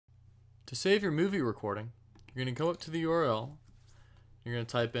To save your movie recording, you're going to go up to the URL. You're going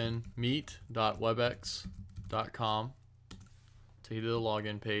to type in meet.webex.com, take you to the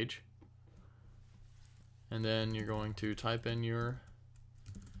login page, and then you're going to type in your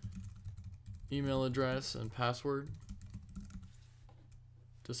email address and password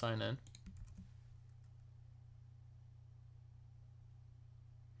to sign in.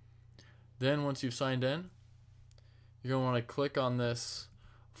 Then once you've signed in, you're going to want to click on this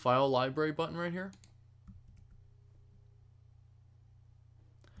file library button right here.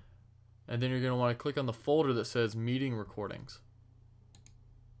 And then you're going to want to click on the folder that says meeting recordings.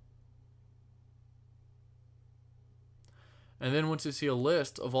 And then once you see a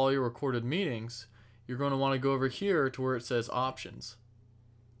list of all your recorded meetings, you're going to want to go over here to where it says options.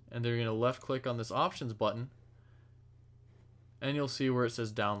 And then you're going to left click on this options button, and you'll see where it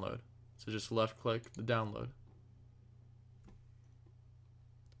says download. So just left click the download.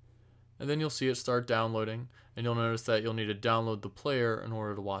 And then you'll see it start downloading, and you'll notice that you'll need to download the player in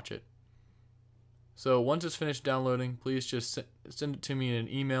order to watch it. So once it's finished downloading, please just send it to me in an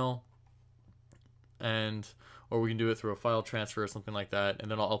email, or we can do it through a file transfer or something like that, and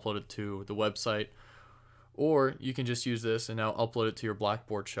then I'll upload it to the website. Or you can just use this and now upload it to your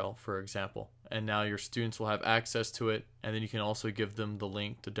Blackboard shell, for example. And now your students will have access to it, and then you can also give them the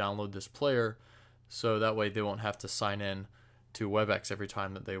link to download this player, so that way they won't have to sign in to WebEx every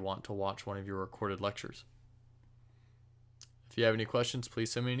time that they want to watch one of your recorded lectures. If you have any questions,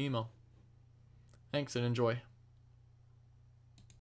 please send me an email. Thanks and enjoy.